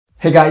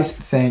Hey guys,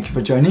 thank you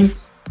for joining.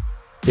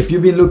 If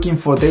you've been looking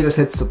for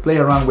datasets to play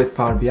around with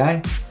Power BI,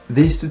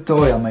 this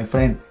tutorial, my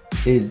friend,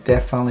 is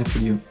definitely for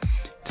you.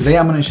 Today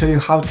I'm going to show you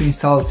how to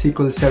install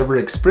SQL Server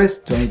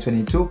Express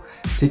 2022,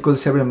 SQL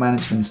Server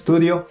Management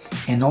Studio,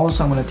 and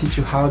also I'm going to teach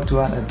you how to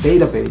add a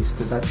database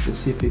to that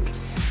specific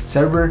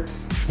server.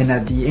 And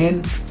at the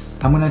end,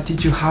 I'm going to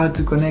teach you how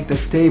to connect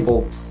a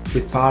table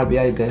with Power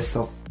BI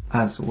Desktop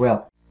as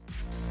well.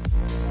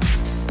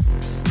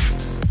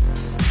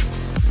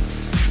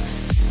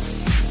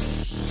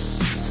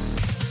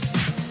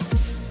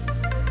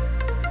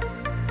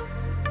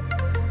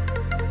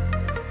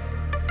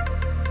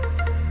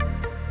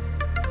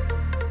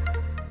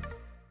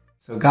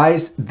 So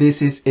guys,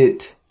 this is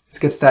it. Let's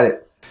get started.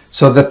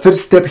 So the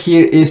first step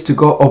here is to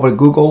go over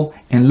Google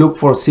and look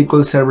for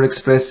SQL Server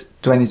Express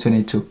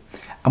 2022.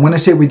 I'm going to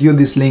share with you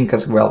this link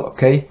as well,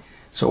 okay?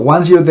 So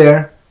once you're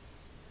there,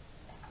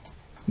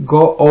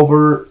 go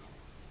over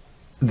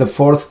the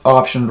fourth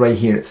option right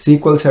here,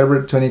 SQL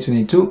Server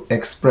 2022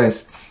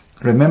 Express.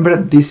 Remember,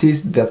 this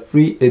is the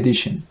free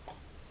edition.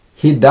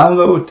 Hit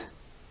download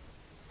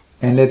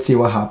and let's see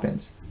what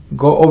happens.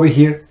 Go over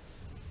here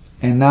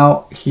and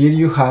now here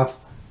you have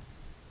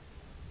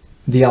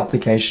the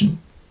application.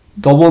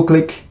 Double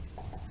click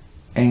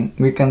and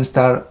we can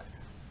start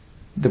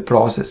the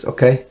process,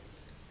 okay?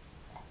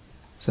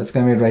 So it's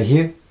gonna be right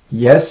here.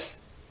 Yes.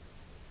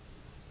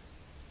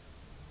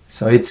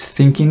 So it's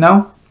thinking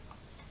now.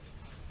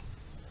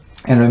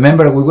 And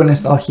remember, we're gonna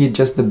install here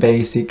just the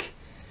basic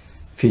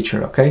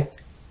feature, okay?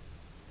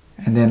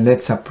 And then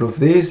let's approve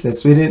this.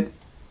 Let's read it.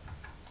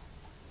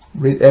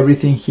 Read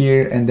everything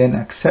here and then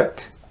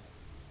accept.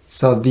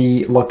 So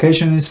the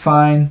location is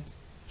fine.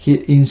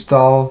 Hit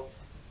install.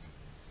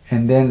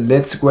 And then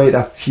let's wait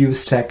a few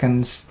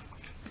seconds.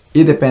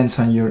 It depends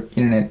on your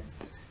internet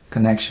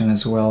connection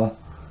as well,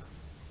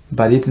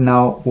 but it's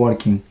now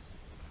working.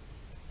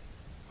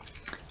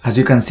 As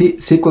you can see,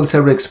 SQL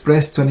Server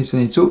Express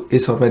 2022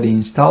 is already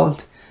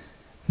installed.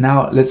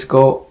 Now let's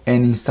go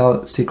and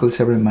install SQL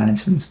Server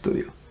Management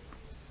Studio.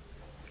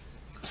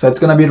 So it's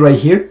gonna be right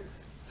here.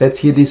 Let's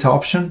hit this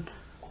option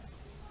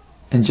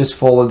and just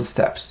follow the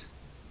steps.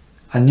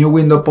 A new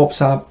window pops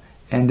up.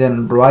 And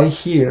then right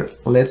here,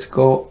 let's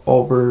go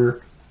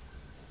over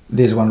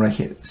this one right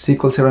here,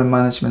 SQL Server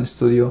Management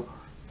Studio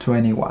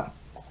 21.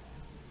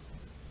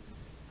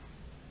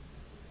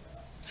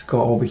 Let's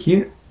go over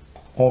here,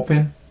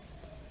 open,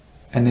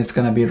 and it's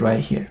gonna be right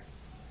here.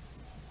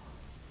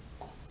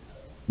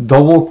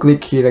 Double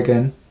click here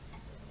again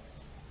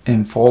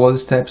and follow the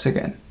steps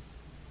again.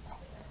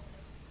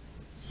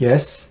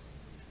 Yes.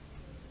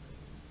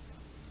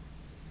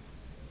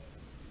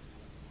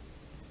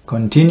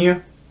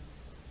 Continue.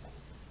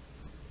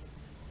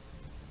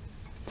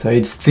 So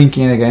it's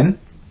thinking again.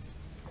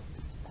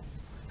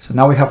 So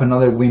now we have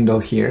another window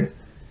here.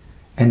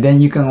 And then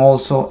you can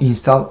also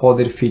install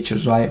other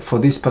features, right? For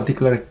this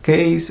particular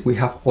case, we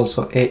have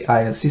also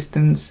AI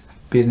assistance,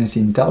 business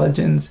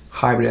intelligence,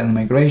 hybrid and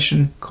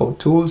migration,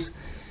 code tools.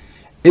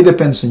 It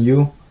depends on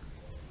you.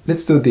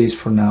 Let's do this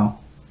for now.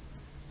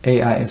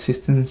 AI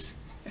assistance.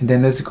 And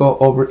then let's go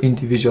over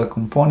individual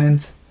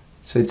components.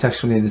 So it's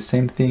actually the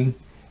same thing.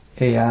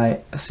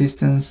 AI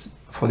assistance.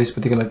 For this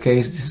particular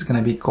case, this is going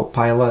to be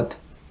Copilot.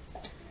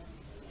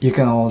 You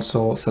can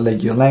also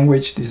select your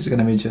language. This is going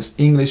to be just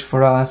English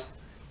for us.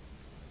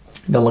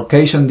 The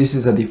location, this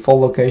is a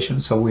default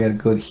location, so we are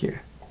good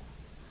here.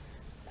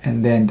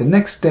 And then the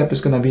next step is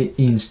going to be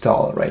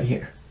install right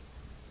here.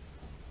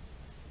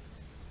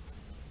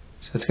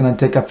 So it's going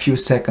to take a few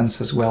seconds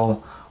as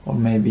well, or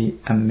maybe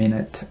a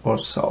minute or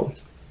so.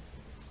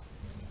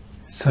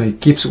 So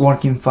it keeps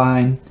working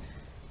fine.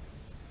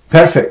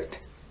 Perfect.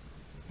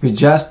 We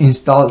just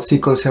installed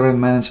SQL Server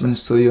Management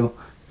Studio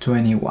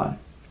 21.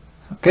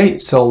 Okay,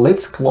 so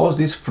let's close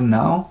this for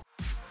now.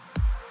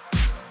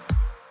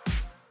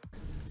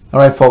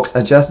 Alright folks,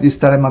 I just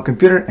restarted my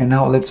computer and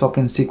now let's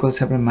open SQL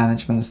Server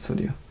Management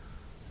Studio.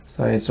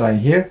 So it's right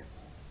here.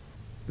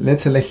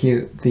 Let's select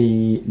here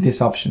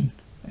this option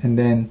and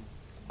then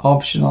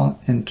optional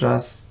and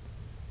trust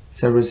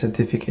server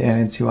certificate and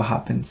let's see what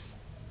happens.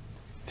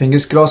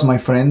 Fingers crossed, my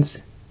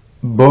friends.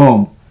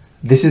 Boom!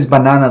 This is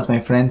bananas, my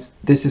friends.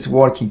 This is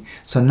working.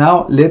 So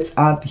now let's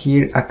add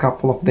here a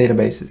couple of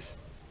databases.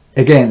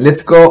 Again,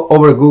 let's go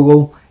over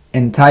Google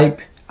and type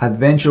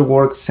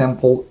AdventureWorks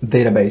sample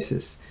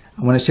databases.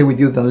 I'm going to share with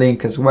you the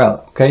link as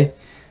well, okay?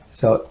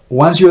 So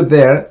once you're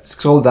there,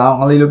 scroll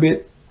down a little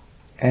bit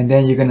and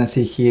then you're going to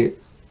see here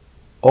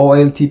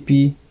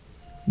OLTP,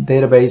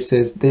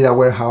 databases, data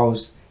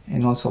warehouse,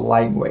 and also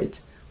lightweight.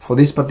 For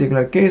this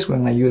particular case, we're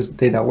going to use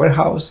data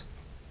warehouse.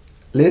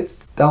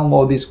 Let's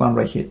download this one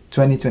right here,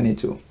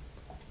 2022.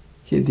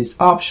 Hit this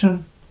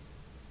option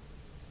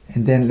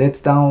and then let's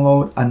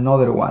download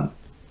another one.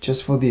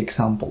 Just for the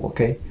example,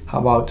 okay? How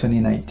about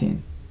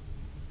 2019?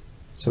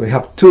 So we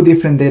have two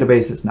different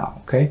databases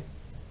now, okay?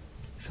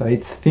 So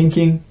it's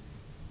thinking.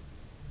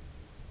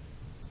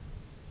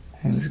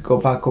 And let's go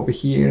back over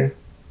here.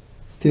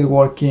 Still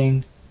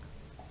working.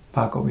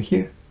 Back over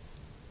here.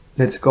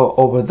 let's go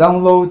over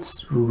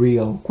downloads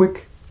real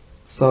quick.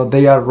 So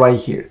they are right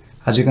here.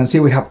 As you can see,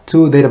 we have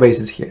two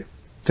databases here,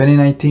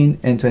 2019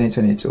 and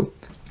 2022.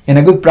 And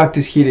a good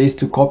practice here is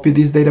to copy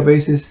these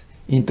databases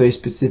into a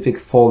specific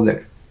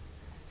folder.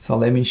 So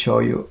let me show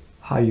you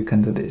how you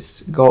can do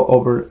this. Go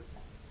over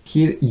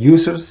here,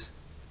 users,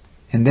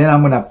 and then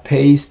I'm gonna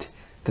paste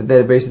the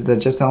databases that I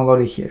just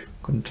downloaded here.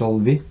 Control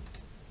V.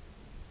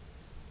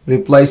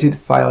 Replace it,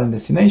 file and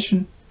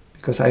destination,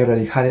 because I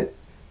already had it.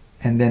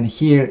 And then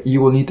here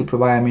you will need to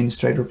provide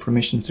administrator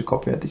permission to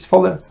copy this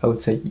folder. I would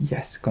say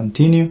yes,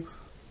 continue,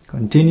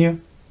 continue,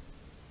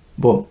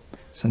 boom.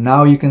 So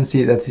now you can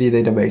see the three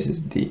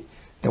databases,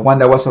 the one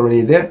that was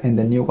already there and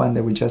the new one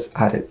that we just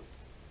added.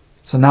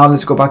 So now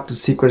let's go back to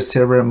SQL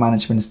Server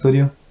Management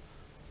Studio.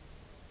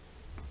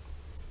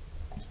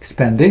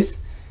 Expand this,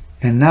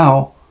 and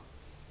now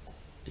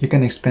you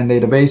can expand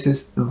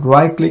databases,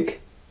 right click,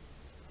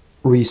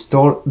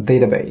 restore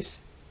database.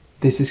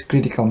 This is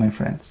critical, my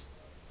friends.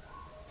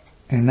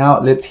 And now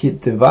let's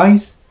hit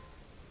device,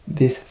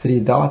 these three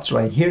dots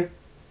right here,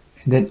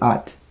 and then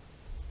add.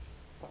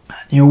 A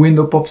new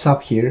window pops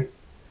up here,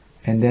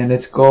 and then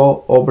let's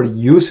go over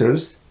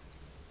users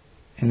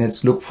and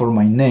let's look for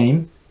my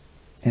name,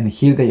 and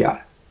here they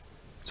are.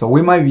 So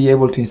we might be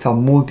able to install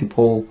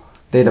multiple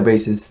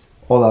databases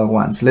all at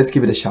once. Let's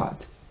give it a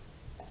shot.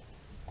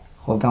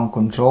 Hold down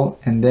Control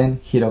and then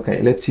hit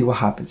OK. Let's see what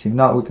happens. If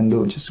not, we can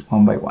do just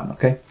one by one,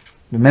 okay?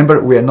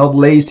 Remember, we are not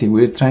lazy.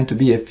 We're trying to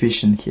be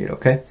efficient here,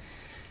 okay?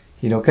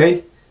 Hit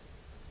OK.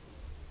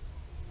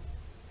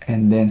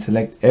 And then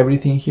select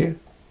everything here.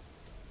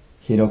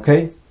 Hit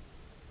OK.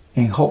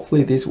 And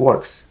hopefully this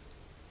works.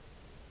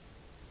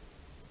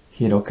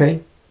 Hit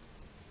OK.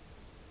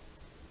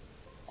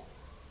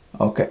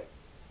 Okay.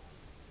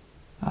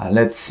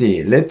 Let's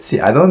see.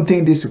 I don't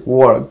think this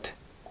worked,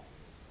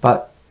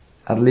 but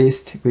at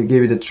least we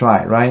give it a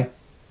try, right?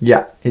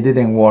 Yeah, it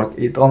didn't work.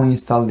 It only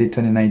installed the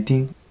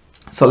 2019.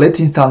 So let's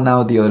install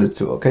now the other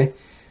two, okay?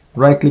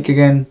 Right click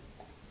again,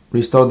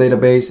 restore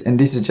database, and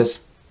this is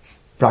just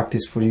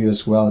practice for you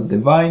as well.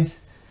 Device.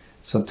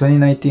 So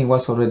 2019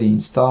 was already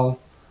installed.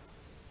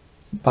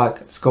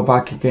 Let's go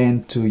back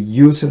again to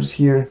users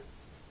here.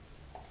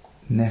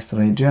 Nestor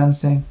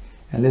Adrianzen,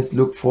 and let's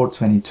look for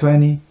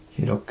 2020.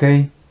 Hit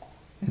OK,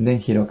 and then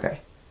hit OK.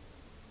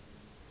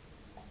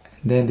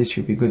 And then this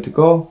should be good to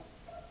go.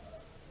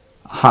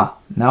 Aha,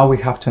 now we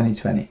have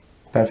 2020.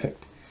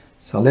 Perfect.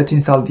 So let's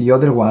install the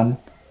other one,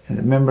 and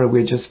remember,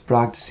 we're just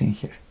practicing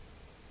here.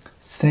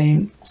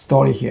 Same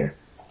story here.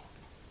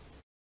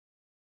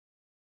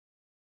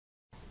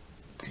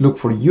 Look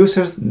for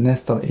users,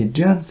 Nestor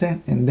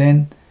Adrianzen, and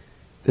then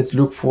let's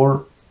look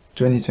for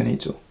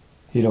 2022.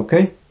 Hit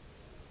OK.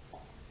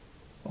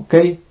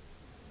 OK.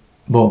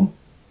 Boom.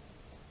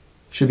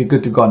 Should be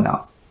good to go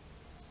now.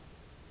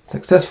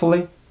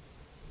 Successfully.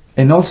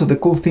 And also the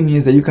cool thing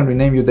is that you can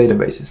rename your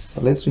databases.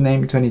 So let's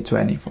rename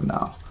 2020 for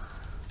now.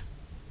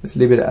 Let's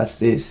leave it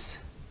as is.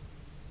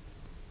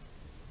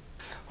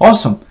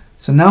 Awesome.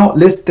 So now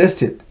let's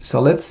test it.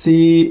 So let's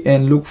see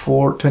and look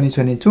for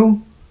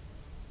 2022.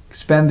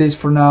 Expand this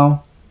for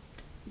now.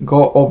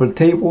 Go over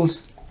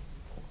tables.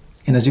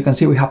 And as you can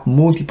see, we have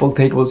multiple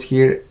tables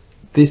here.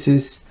 This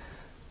is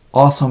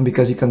awesome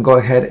because you can go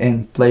ahead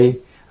and play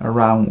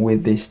around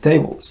with these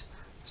tables.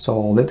 So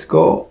let's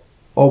go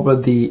over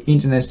the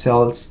internet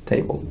sales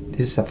table.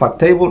 This is a fact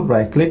table.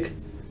 Right click.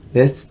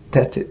 Let's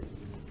test it.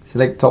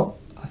 Select top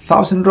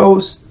 1,000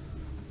 rows.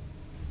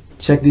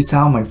 Check this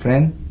out, my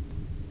friend.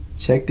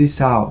 Check this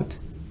out.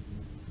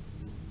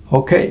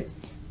 Okay,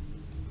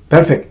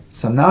 perfect.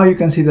 So now you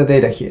can see the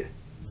data here.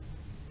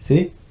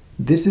 See,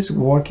 this is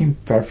working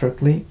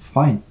perfectly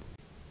fine.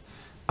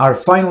 Our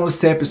final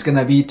step is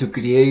gonna be to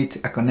create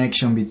a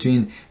connection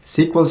between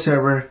SQL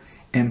Server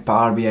and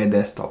Power BI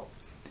Desktop.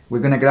 We're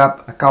gonna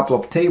grab a couple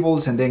of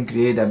tables and then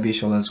create a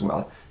visual as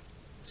well.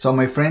 So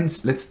my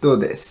friends, let's do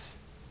this.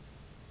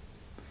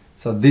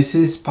 So this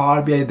is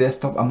Power BI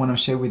Desktop. I'm gonna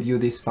share with you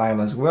this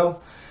file as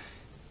well.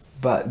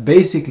 But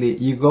basically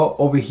you go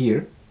over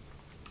here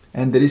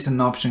and there is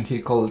an option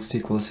here called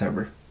SQL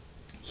Server.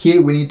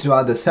 Here we need to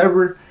add the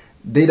server.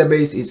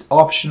 Database is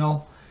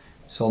optional.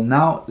 So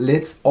now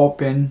let's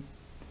open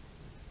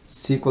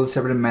SQL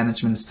Server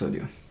Management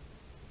Studio.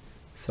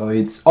 So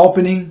it's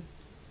opening.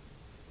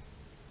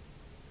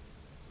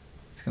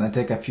 It's gonna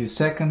take a few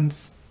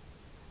seconds.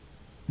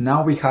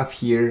 Now we have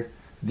here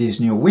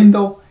this new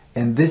window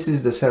and this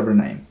is the server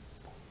name.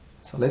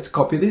 So let's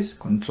copy this,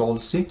 Control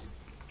C.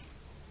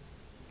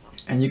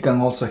 And you can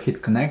also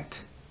hit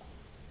connect.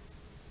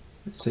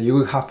 So you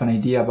will have an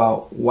idea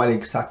about what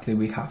exactly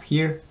we have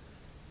here.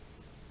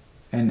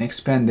 And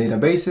expand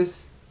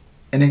databases.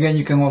 And again,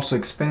 you can also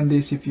expand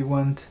this if you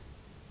want.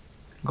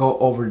 Go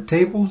over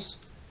tables.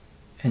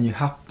 And you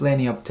have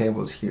plenty of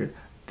tables here.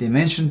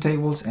 Dimension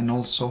tables and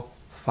also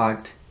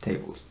fact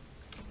tables.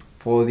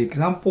 For the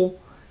example,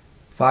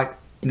 fact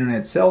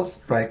internet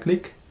sales, right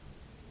click.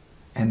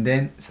 And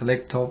then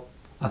select top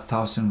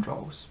 1,000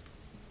 rows.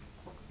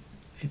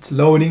 It's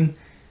loading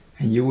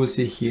and you will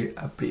see here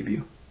a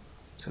preview.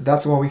 So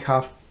that's what we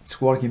have. It's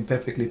working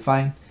perfectly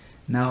fine.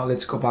 Now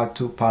let's go back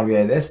to Power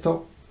BI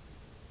Desktop.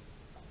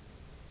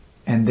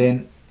 And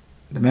then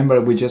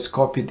remember, we just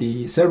copied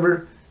the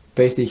server,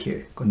 paste it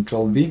here,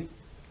 Control V.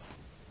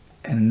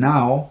 And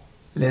now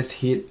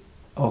let's hit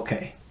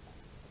OK.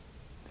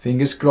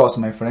 Fingers crossed,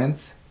 my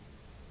friends.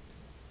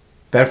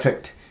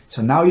 Perfect.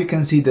 So now you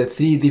can see the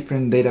 3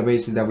 different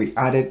databases that we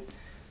added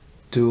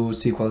to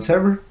SQL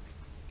Server.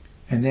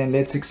 And then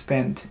let's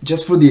expand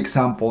just for the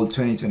example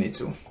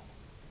 2022.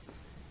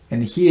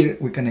 And here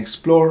we can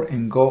explore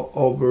and go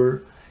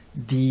over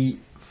the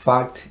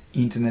fact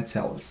internet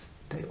sales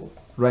table.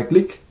 Right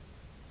click,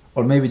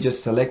 or maybe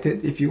just select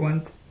it if you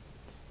want.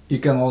 You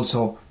can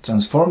also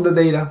transform the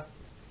data.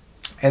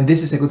 And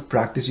this is a good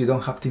practice. You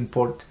don't have to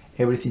import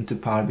everything to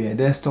Power BI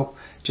Desktop.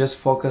 Just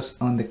focus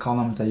on the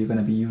columns that you're going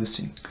to be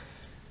using.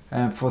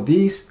 And for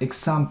this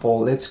example,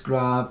 let's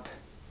grab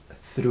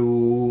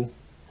through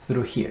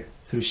here,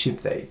 through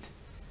Shift Date.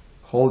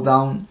 Hold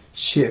down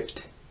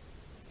Shift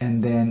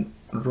and then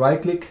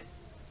right click,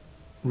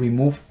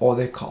 remove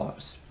other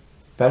columns.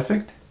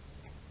 Perfect.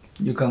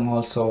 You can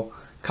also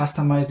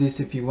customize this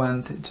if you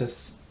want,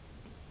 just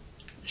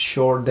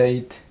short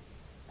date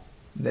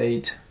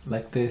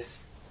like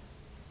this.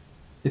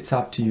 It's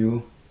up to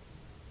you.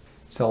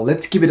 So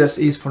let's keep it as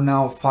is for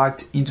now.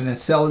 Fact internet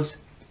sales,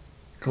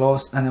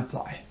 close and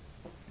apply.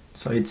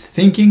 So it's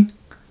thinking.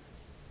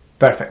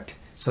 Perfect.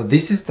 So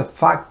this is the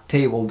fact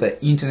table, the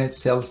internet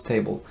sales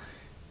table.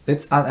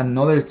 Let's add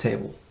another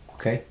table.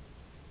 Okay,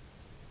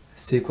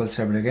 SQL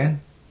Server again,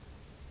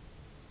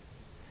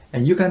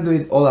 and you can do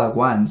it all at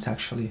once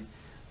actually,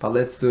 but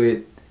let's do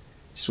it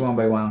just one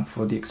by one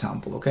for the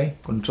example. Okay,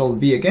 Control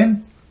V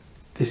again.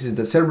 This is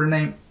the server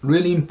name.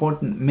 Really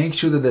important, make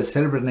sure that the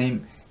server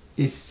name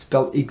is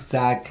spelled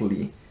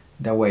exactly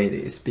the way it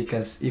is,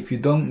 because if you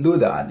don't do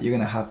that, you're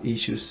gonna have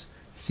issues,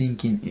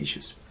 syncing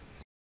issues.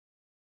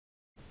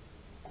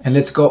 And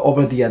let's go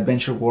over the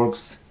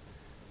AdventureWorks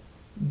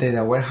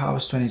Data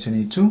Warehouse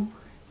 2022.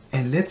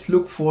 And let's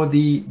look for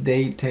the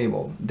date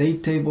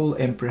table,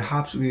 and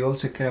perhaps we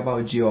also care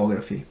about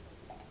geography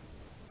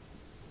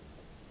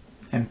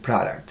and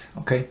product.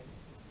 Okay,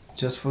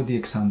 just for the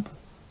example,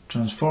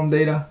 transform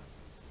data.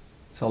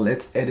 So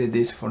let's edit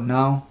this for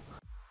now.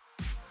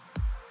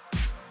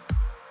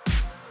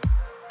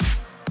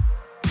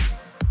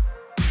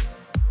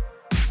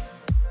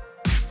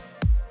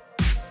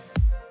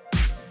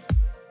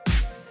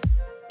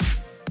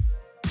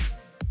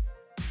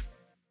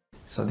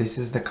 So this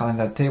is the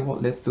calendar table.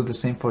 Let's do the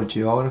same for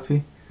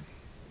geography.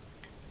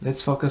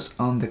 Let's focus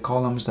on the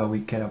columns that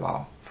we care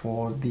about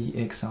for the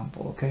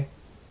example. Okay,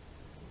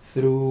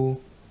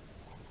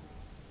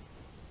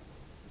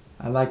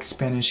 I like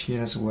Spanish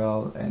here as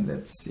well, and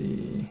let's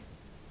see,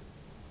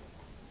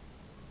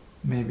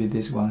 maybe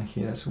this one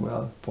here as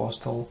well,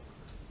 postal.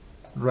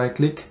 Right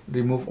click,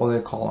 remove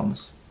other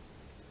columns,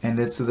 and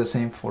let's do the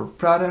same for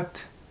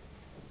product.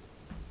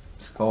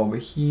 Let's go over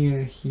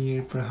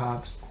here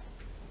perhaps,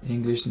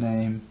 English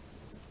name.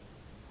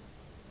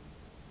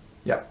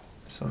 Yeah,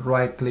 so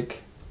right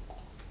click,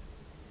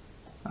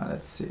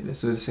 let's see,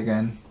 let's do this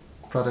again,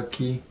 product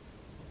key,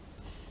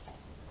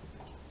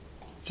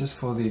 just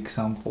for the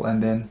example,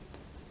 and then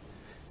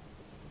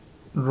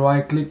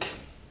right click,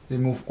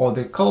 remove all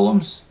the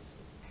columns,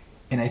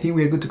 and I think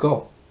we're good to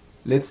go.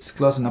 Let's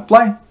close and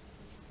apply.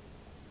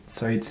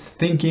 So it's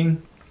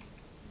thinking.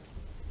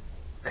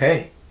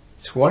 Okay,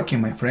 it's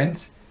working, my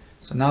friends.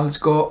 So now let's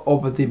go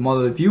over the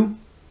model view,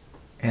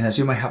 and as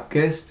you might have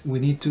guessed, we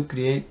need to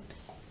create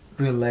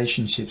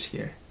relationships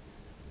here.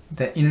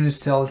 The internet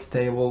sales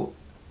table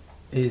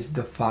is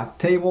the fact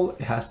table.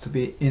 It has to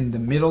be in the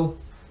middle,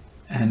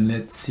 and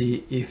let's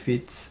see if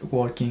it's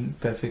working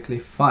perfectly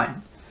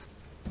fine.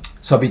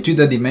 So between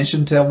the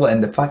dimension table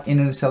and the fact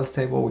internet sales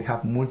table, we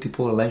have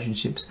multiple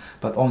relationships,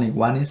 but only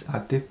one is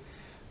active,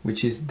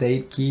 which is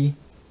date key,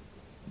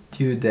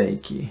 due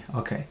date key.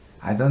 Okay,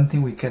 I don't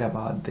think we care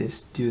about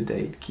this due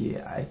date key.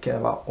 I care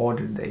about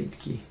order date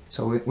key.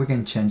 So we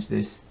can change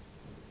this.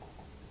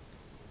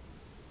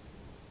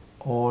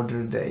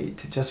 Order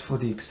date, just for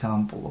the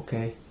example,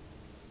 okay?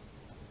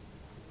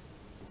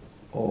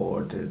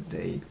 Order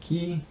date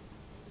key,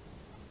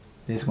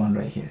 this one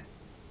right here.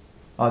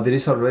 Oh, there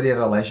is already a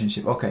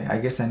relationship. Okay, I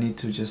guess I need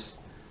to just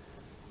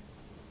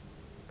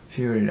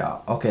figure it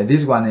out. Okay,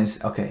 this one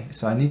is, okay,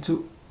 so I need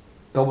to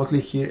double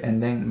click here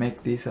and then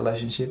make this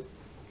relationship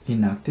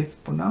inactive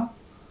for now.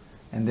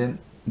 And then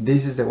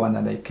this is the one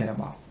that I care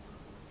about.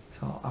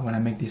 So I'm gonna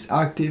make this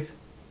active,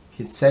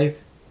 hit save,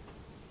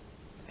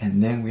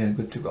 and then we are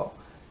good to go.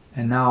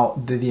 And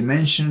now the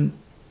dimension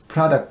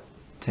product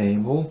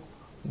table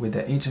with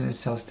the internet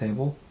sales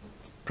table,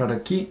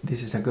 product key,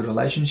 this is a good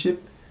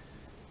relationship.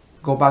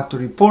 Go back to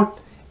report,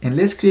 and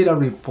let's create a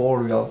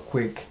report real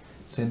quick,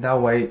 so in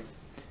that way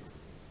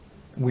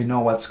we know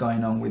what's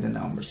going on with the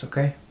numbers.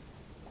 Okay,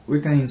 we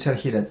can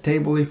insert here a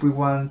table if we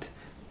want.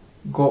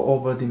 Go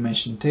over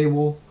dimension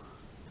table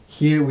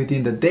here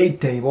within the date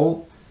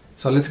table.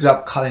 So let's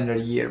grab calendar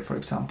year, for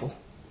example.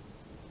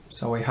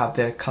 So we have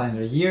the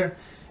calendar year,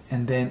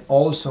 and then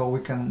also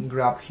we can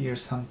grab here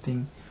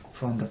something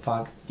from the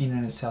fact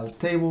internet sales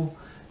table.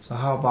 So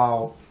how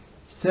about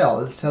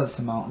sales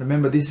amount?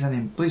 Remember, this is an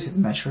implicit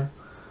measure.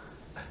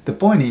 The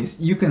point is,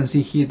 you can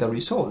see here the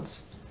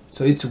results,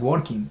 so it's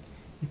working.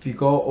 If you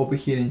go over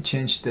here and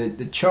change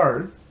the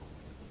chart,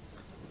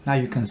 now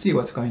you can see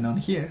what's going on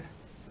here.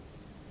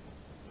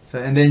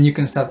 So, and then you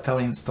can start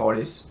telling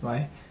stories,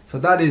 right? So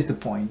that is the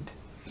point.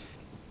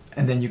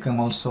 And then you can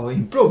also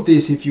improve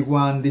this if you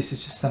want. This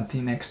is just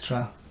something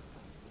extra,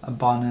 a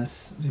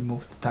bonus.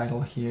 Remove the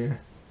title here.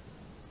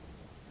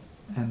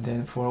 And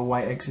then for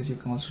y-axis, you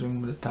can also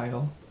remove the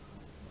title.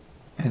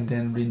 And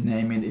then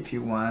rename it if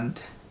you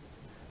want.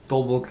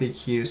 Double click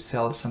here,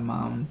 sales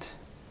amount.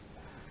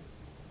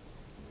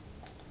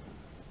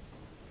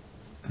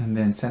 And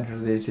then center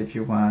this if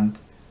you want.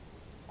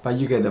 But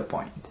you get the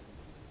point.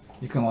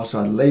 You can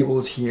also add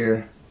labels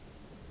here.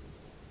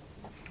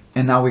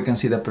 And now we can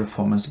see the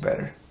performance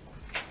better.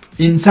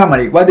 In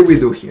summary, what did we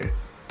do here?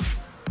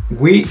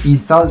 We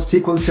installed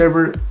SQL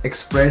Server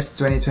Express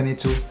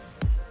 2022,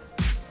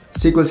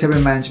 SQL Server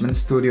Management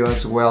Studio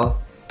as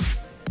well.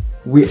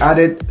 We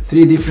added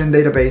 3 different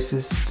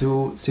databases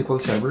to SQL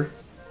Server.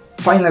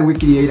 Finally, we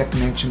create a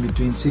connection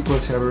between SQL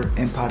Server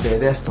and Power BI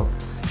Desktop.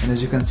 And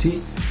as you can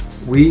see,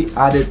 we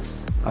added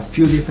a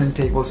few different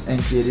tables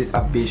and created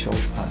a visual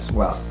as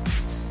well.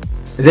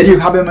 There you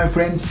have it, my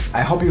friends.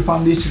 I hope you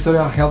found this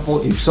tutorial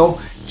helpful. If so,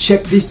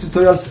 check these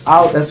tutorials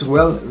out as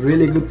well.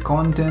 Really good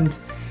content,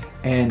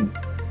 and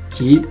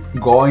keep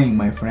going,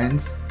 my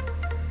friends.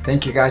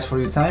 Thank you guys for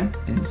your time,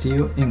 and see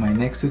you in my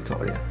next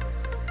tutorial.